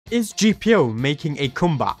Is GPO making a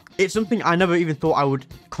comeback? It's something I never even thought I would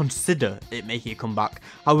consider it making a comeback.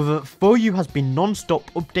 However, 4U has been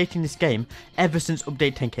non-stop updating this game ever since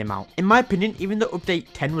Update 10 came out. In my opinion, even though Update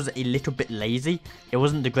 10 was a little bit lazy, it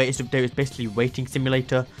wasn't the greatest update. It was basically waiting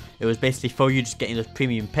simulator. It was basically 4U just getting those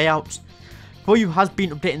premium payouts. 4U has been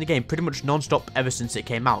updating the game pretty much non-stop ever since it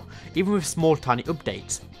came out, even with small tiny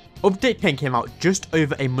updates. Update 10 came out just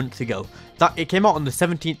over a month ago. It came out on the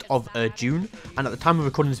 17th of June, and at the time of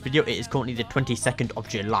recording this video, it is currently the 22nd of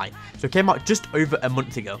July. So it came out just over a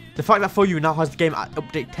month ago. The fact that 4U now has the game at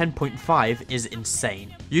update 10.5 is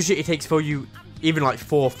insane. Usually it takes 4U even like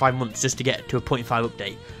 4 or 5 months just to get to a 0.5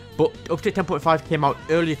 update. But update 10.5 came out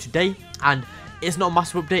earlier today, and it's not a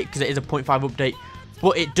massive update because it is a 0.5 update.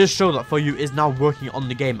 But it does show that 4U is now working on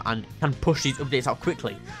the game and can push these updates out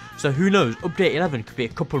quickly. So who knows, update 11 could be a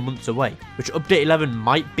couple months away. Which update 11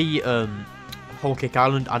 might be Whole Cake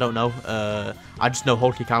Island, I don't know. I just know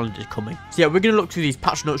Whole Cake Island is coming. So yeah, we're going to look through these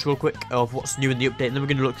patch notes real quick of what's new in the update. And then we're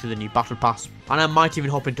going to look through the new battle pass. And I might even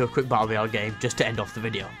hop into a quick battle royale game just to end off the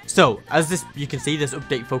video. So, as you can see, this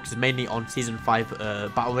update focuses mainly on Season 5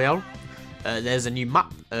 battle royale. There's a new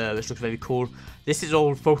map, which looks very cool. This is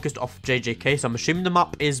all focused off JJK, so I'm assuming the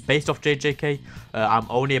map is based off JJK. I'm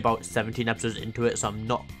only about 17 episodes into it, so I'm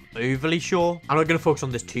not overly sure. I'm not going to focus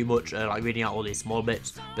on this too much, like reading out all these small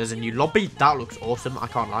bits. There's a new lobby, that looks awesome, I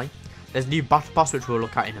can't lie. There's a new battle pass, which we'll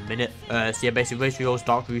look at in a minute. So yeah, basically race heroes,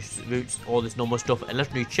 dark routes, all this normal stuff, a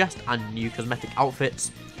legendary chest, and new cosmetic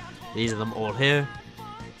outfits. These are them all here.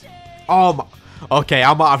 Oh my, okay,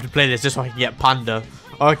 I might have to play this just so I can get Panda.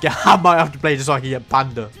 Okay, I might have to play just so I can get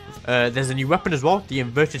Panda. There's a new weapon as well, the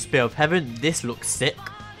Inverted Spear of Heaven. This looks sick.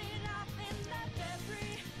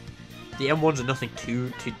 The M1s are nothing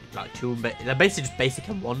too they're basically just basic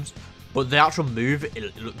M1s, but the actual move,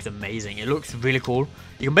 it looks amazing. It looks really cool.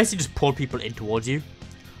 You can basically just pull people in towards you.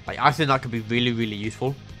 Like, I think that could be really, really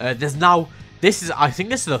useful. I think this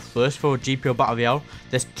is the first for GPO Battle Royale.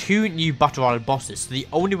 There's 2 new Battle Royale bosses, so the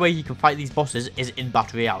only way you can fight these bosses is in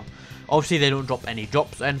Battle Royale. Obviously, they don't drop any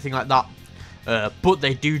drops or anything like that. But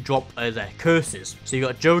they do drop their curses. So you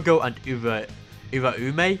got Jogo and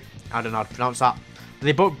Uraume. I don't know how to pronounce that.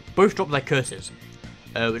 They both drop their curses.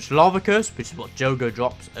 Which Lava Curse, which is what Jogo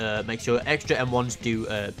drops, makes your extra M1s do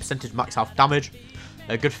percentage max health damage.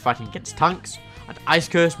 Good for fighting against tanks. And Ice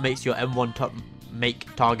Curse makes your M1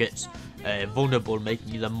 make targets vulnerable,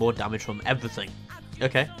 making them more damage from everything.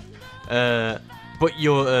 Okay. But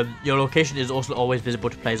your location is also always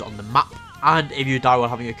visible to players on the map. And if you die while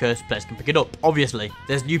having a curse, players can pick it up, obviously.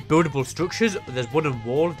 There's new buildable structures. There's wooden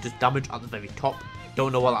wall, just damage at the very top.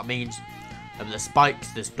 Don't know what that means. There's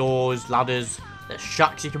spikes, there's doors, ladders, there's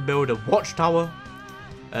shacks you can build, a watchtower.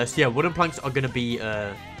 So yeah, wooden planks are going to be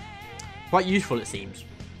quite useful, it seems.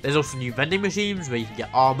 There's also new vending machines where you can get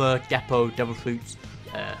armor, depot, devil fruits,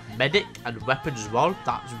 medic, and weapons as well.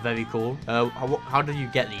 That's very cool. How do you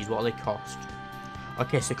get these? What do they cost?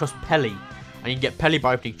 Okay, so it costs Pelly. And you can get Pelly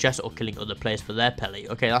by opening chests or killing other players for their Pelly.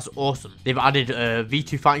 Okay, that's awesome. They've added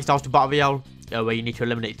V2 fighting styles to Battle Royale, where you need to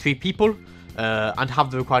eliminate 3 people and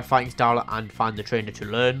have the required fighting style and find the trainer to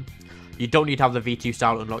learn. You don't need to have the V2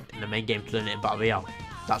 style unlocked in the main game to learn it in Battle Royale.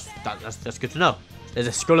 That's good to know. There's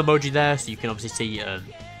a skull emoji there, so you can obviously see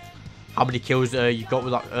how many kills you got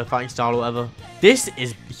with that fighting style or whatever. This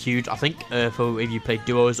is huge, I think, for if you play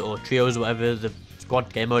duos or trios or whatever the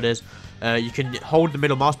squad game mode is. You can hold the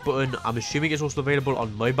middle mouse button. I'm assuming it's also available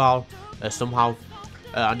on mobile somehow.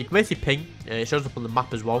 And you can basically ping. It shows up on the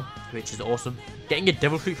map as well, which is awesome. Getting a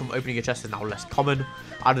devil fruit from opening a chest is now less common.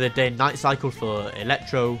 Added a day and night cycle for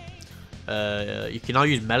Electro. You can now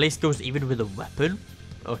use melee skills even with a weapon.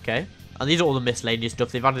 Okay. And these are all the miscellaneous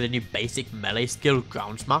stuff. They've added a new basic melee skill,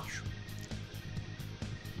 Ground Smash.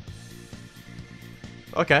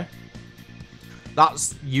 Okay.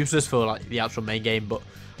 That's useless for like the actual main game, but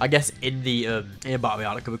I guess in the Battle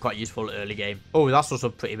Royale it could be quite useful early game. Oh, that's also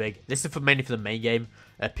pretty big. This is mainly for the main game.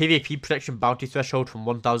 PvP protection bounty threshold from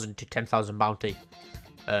 1,000 to 10,000 bounty.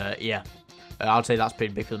 Yeah, I'd say that's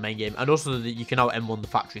pretty big for the main game. And also you can now M1 the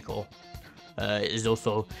factory core. Is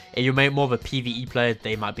also, if you're more of a PvE player,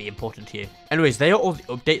 they might be important to you. Anyways, they are all the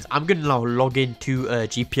updates. I'm going to now log into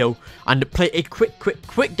GPO and play a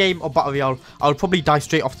quick game of Battle Royale. I'll probably die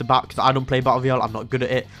straight off the bat because I don't play Battle Royale. I'm not good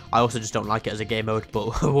at it. I also just don't like it as a game mode,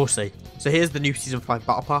 but we'll see. So here's the new Season 5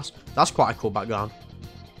 Battle Pass. That's quite a cool background.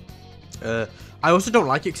 I also don't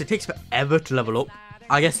like it because it takes forever to level up.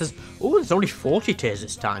 I guess there's only 40 tiers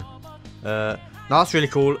this time. Now that's really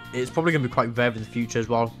cool. It's probably going to be quite rare in the future as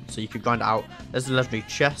well, so you could grind it out. There's the legendary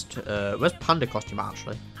chest. Where's Panda costume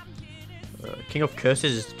actually? King of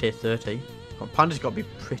Curses is tier 30. Panda's got to be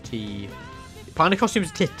pretty... Planet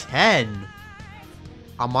costumes tier 10.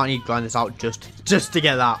 I might need to grind this out just to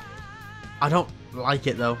get that. I don't like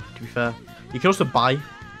it though, to be fair. You can also buy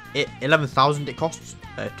it. 11,000 it costs.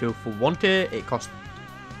 For one tier, it costs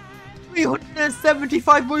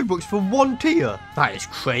 375 Robux for one tier. That is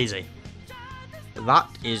crazy. That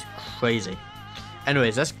is crazy.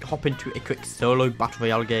 Anyways, let's hop into a quick solo battle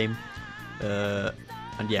royale game.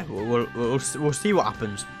 And yeah, we'll see what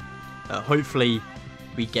happens. Hopefully,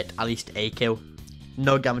 we get at least a kill.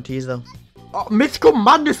 No guarantees though. Oh, Mythical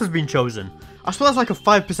Madness has been chosen. I swear that's like a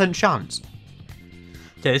 5% chance.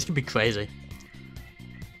 Yeah, this could be crazy.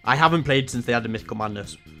 I haven't played since they had the Mythical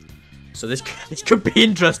Madness, so this could be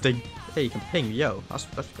interesting. Hey, you can ping, yo. That's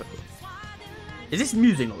good. Is this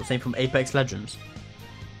music not the same from Apex Legends?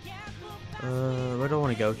 Where do I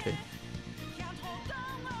want to go to?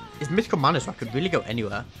 It's Mythical Madness, so I could really go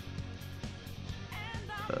anywhere.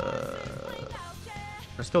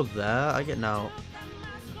 Let's go there. I get now.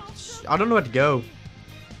 I don't know where to go.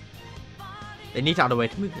 They need to add a way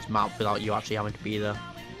to move this map without you actually having to be there.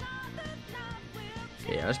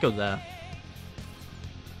 Okay, yeah, let's go there.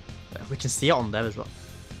 We can see it on there as well.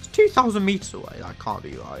 It's 2,000 meters away. That can't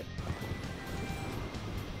be right.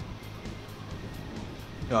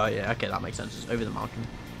 Oh yeah, okay, that makes sense. It's over the mountain.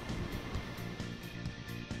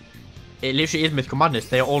 It literally is Mythical Madness.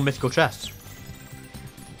 They are all mythical chests.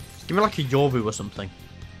 Just give me like a Yoru or something.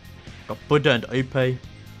 Got Buddha and Ope.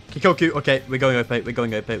 Kikoku, okay, we're going OP, we're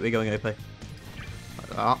going OP, we're going OP. Like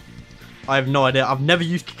that. I have no idea. I've never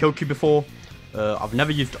used Kikoku before. I've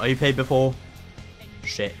never used OP before.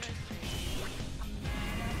 Shit.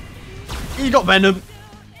 He got Venom.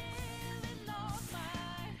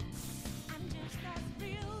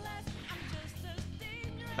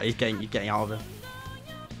 Oh, he's getting out of it.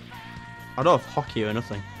 I don't have hockey or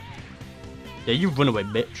nothing. Yeah, you run away,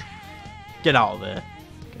 bitch. Get out of here.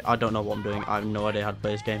 Okay, I don't know what I'm doing. I have no idea how to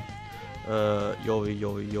play this game.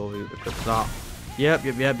 Yoru, equip that.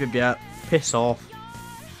 Yep. Piss off.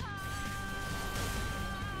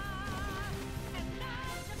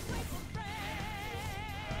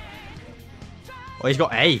 Oh, he's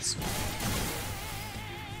got ace.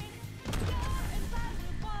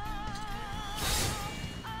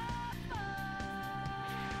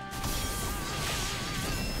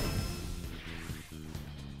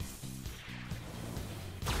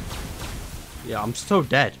 Yeah, I'm so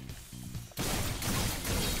dead.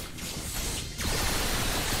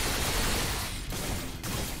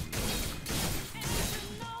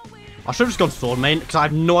 I should have just gone sword main because I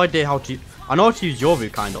have no idea how to. I know how to use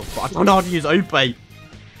Yoru kind of, but I don't know how to use Ope.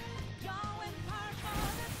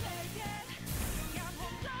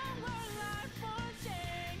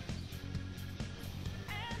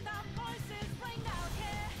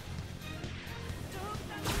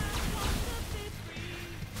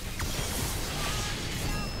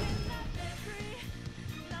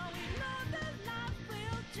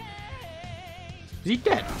 Is he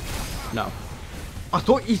dead? No.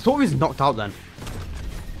 He thought he was knocked out then.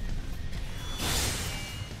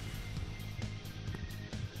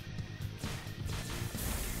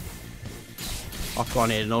 Oh, come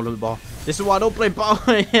on, I need an older ball. This is why I don't play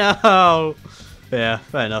battle. Yeah,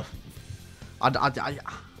 fair enough. I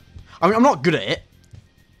mean, I'm not good at it.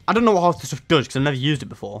 I don't know what half the stuff does because I've never used it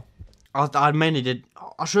before. I mainly did.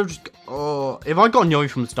 I should have just. If I got Yoru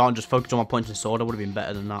from the start and just focused on my points and sword, I would have been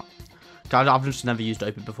better than that. I've just never used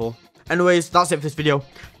Open before. Anyways, that's it for this video.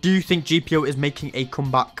 Do you think GPO is making a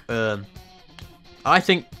comeback? I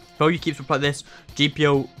think if OU keeps up like this,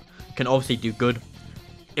 GPO can obviously do good.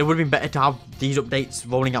 It would have been better to have these updates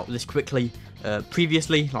rolling out this quickly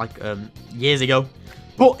previously, like years ago.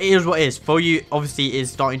 But it is what it is. OU obviously is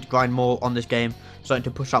starting to grind more on this game, starting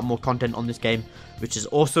to push out more content on this game, which is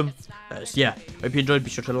awesome. So yeah, hope you enjoyed. Be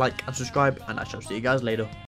sure to like and subscribe, and I shall see you guys later.